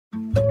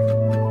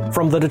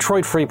From the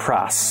Detroit Free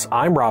Press,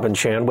 I'm Robin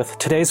Chan with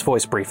today's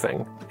voice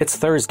briefing. It's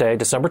Thursday,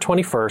 December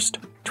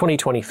 21st,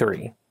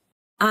 2023.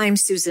 I'm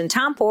Susan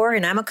Tompor,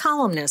 and I'm a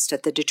columnist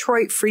at the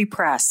Detroit Free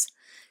Press.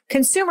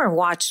 Consumer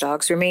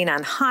watchdogs remain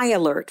on high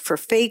alert for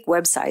fake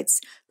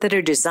websites that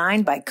are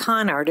designed by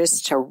con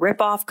artists to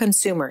rip off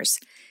consumers.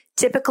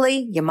 Typically,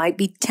 you might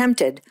be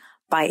tempted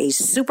by a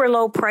super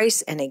low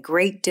price and a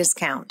great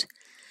discount.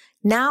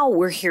 Now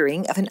we're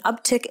hearing of an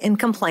uptick in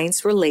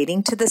complaints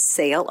relating to the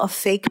sale of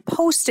fake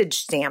postage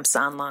stamps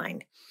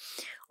online.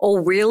 Oh,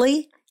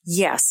 really?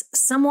 Yes,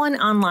 someone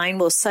online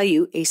will sell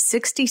you a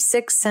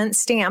 66-cent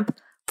stamp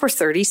for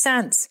 30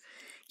 cents.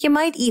 You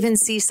might even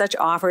see such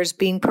offers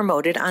being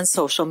promoted on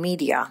social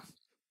media.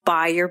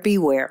 Buyer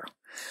beware.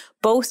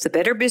 Both the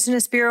Better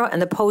Business Bureau and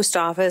the Post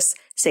Office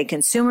say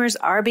consumers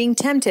are being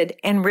tempted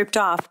and ripped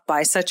off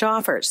by such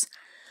offers.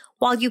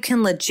 While you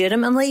can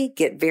legitimately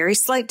get very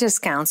slight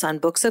discounts on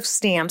books of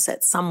stamps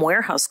at some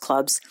warehouse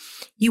clubs,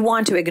 you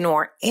want to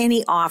ignore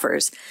any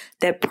offers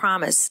that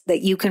promise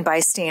that you can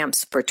buy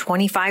stamps for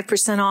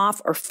 25%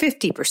 off or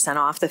 50%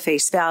 off the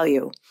face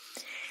value.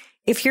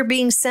 If you're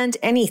being sent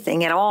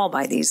anything at all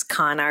by these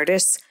con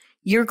artists,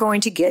 you're going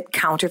to get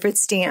counterfeit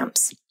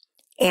stamps.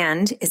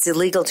 And it's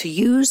illegal to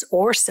use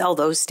or sell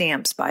those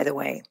stamps, by the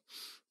way.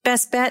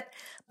 Best bet,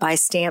 buy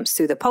stamps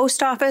through the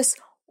post office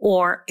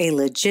or a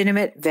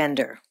legitimate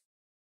vendor.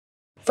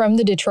 From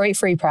the Detroit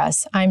Free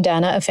Press, I'm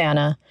Dana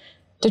Afana.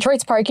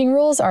 Detroit's parking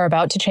rules are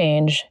about to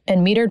change, and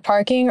metered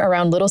parking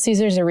around Little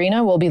Caesars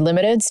Arena will be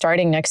limited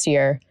starting next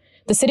year.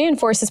 The city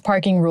enforces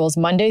parking rules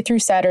Monday through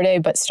Saturday,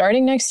 but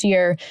starting next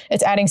year,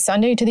 it's adding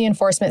Sunday to the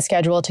enforcement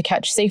schedule to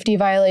catch safety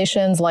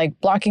violations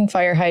like blocking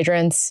fire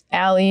hydrants,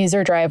 alleys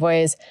or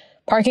driveways,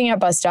 parking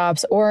at bus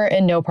stops, or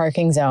in no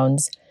parking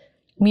zones.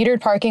 Metered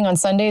parking on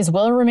Sundays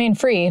will remain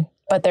free,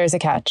 but there's a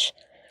catch.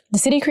 The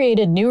city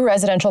created new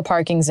residential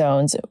parking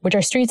zones, which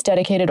are streets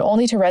dedicated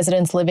only to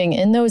residents living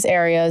in those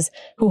areas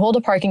who hold a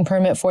parking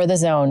permit for the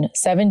zone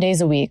 7 days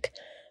a week.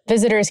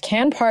 Visitors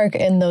can park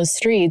in those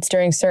streets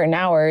during certain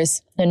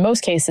hours, in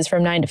most cases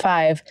from 9 to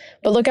 5,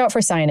 but look out for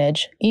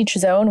signage. Each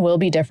zone will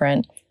be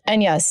different.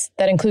 And yes,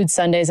 that includes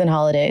Sundays and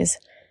holidays.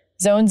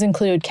 Zones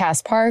include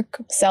Cass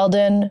Park,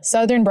 Selden,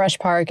 Southern Brush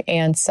Park,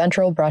 and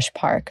Central Brush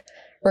Park.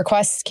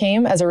 Requests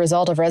came as a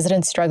result of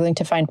residents struggling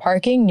to find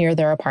parking near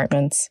their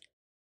apartments.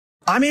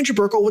 I'm Andrew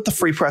Burkle with the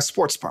Free Press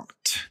Sports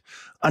Department.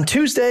 On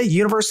Tuesday,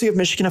 University of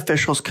Michigan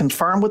officials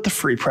confirmed with the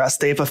Free Press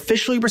they have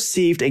officially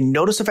received a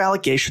notice of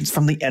allegations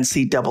from the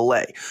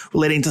NCAA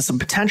relating to some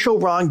potential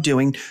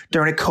wrongdoing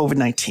during a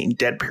COVID-19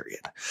 dead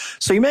period.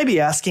 So you may be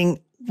asking,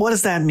 what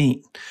does that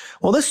mean?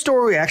 Well, this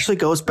story actually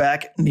goes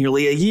back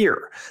nearly a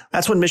year.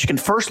 That's when Michigan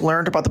first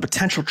learned about the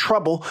potential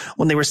trouble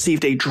when they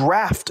received a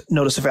draft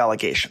notice of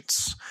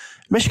allegations.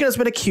 Michigan has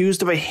been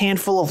accused of a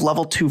handful of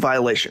level 2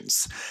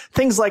 violations.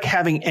 Things like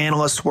having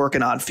analysts work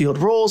in on-field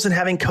roles and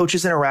having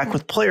coaches interact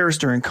with players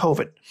during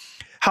COVID.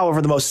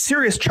 However, the most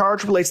serious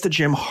charge relates to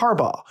Jim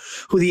Harbaugh,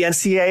 who the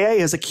NCAA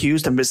has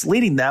accused of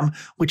misleading them,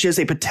 which is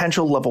a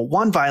potential level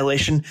 1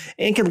 violation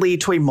and can lead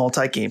to a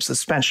multi-game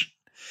suspension.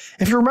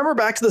 If you remember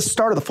back to the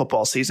start of the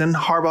football season,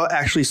 Harbaugh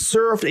actually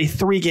served a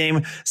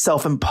 3-game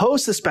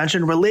self-imposed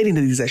suspension relating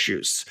to these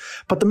issues.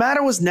 But the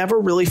matter was never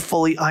really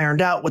fully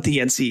ironed out with the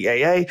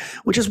NCAA,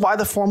 which is why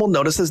the formal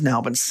notice has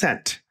now been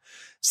sent.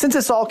 Since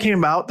this all came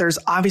about, there's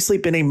obviously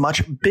been a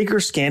much bigger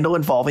scandal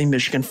involving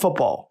Michigan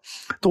football.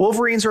 The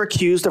Wolverines are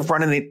accused of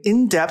running an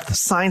in-depth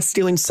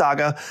sign-stealing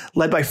saga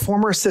led by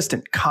former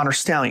assistant Connor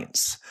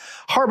Stalions.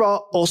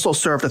 Harbaugh also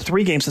served a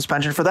 3-game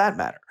suspension for that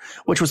matter,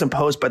 which was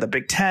imposed by the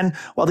Big Ten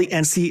while the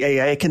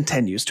NCAA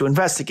continues to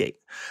investigate.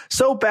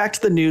 So back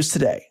to the news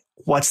today.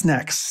 What's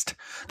next?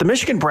 The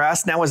Michigan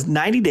Brass now has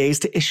 90 days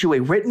to issue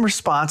a written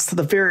response to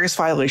the various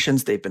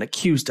violations they've been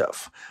accused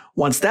of.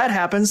 Once that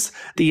happens,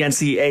 the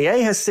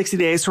NCAA has 60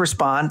 days to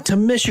respond to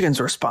Michigan's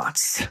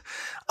response.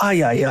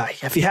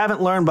 If you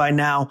haven't learned by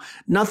now,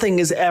 nothing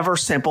is ever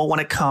simple when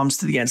it comes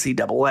to the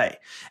NCAA.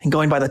 And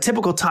going by the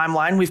typical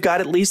timeline, we've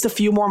got at least a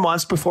few more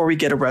months before we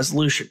get a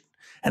resolution.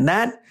 And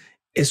that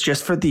is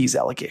just for these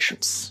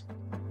allegations.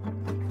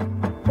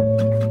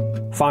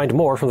 Find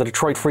more from the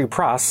Detroit Free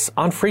Press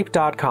on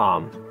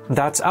Freep.com.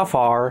 That's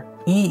FREEP.com.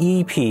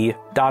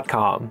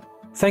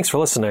 Thanks for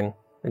listening,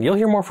 and you'll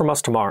hear more from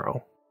us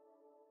tomorrow.